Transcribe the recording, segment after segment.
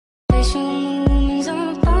This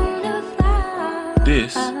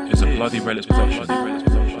is a bloody relic possession.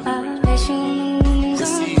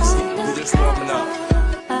 It's easy, we're just warming up.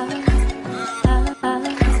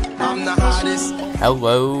 I'm the hottest.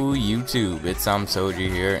 Hello YouTube, it's Soeji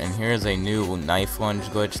here, and here's a new knife lunge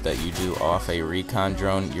glitch that you do off a recon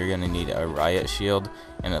drone. You're going to need a riot shield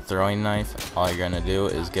and a throwing knife. All you're going to do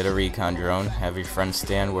is get a recon drone, have your friend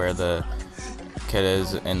stand where the kid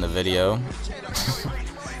is in the video.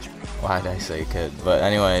 Why'd I say kid? But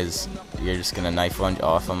anyways, you're just going to knife lunge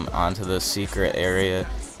off them onto the secret area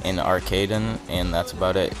in Arkaden, and that's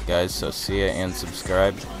about it guys, so see ya and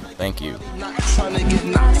subscribe. Thank you. Not trying to get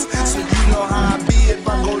knocked, so you know how I be. If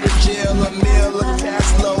I go to jail, a meal, a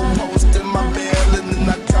cash low, post in my bail, and then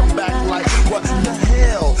I come back like, what the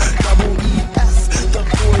hell? Double EF, the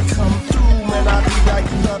boy come through, man, I be like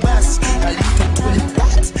the best. Now you can tweet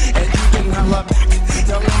that, and you can holla back.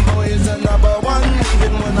 Young boy is the number one,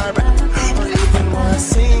 even when I rap, or even when I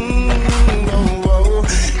sing. Oh, oh,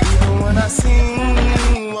 even when I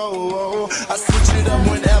sing. Oh, oh, I switch it up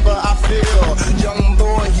whenever I feel. Young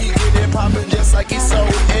boy, he get it poppin' just like he's so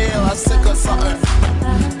ill. I sick of something.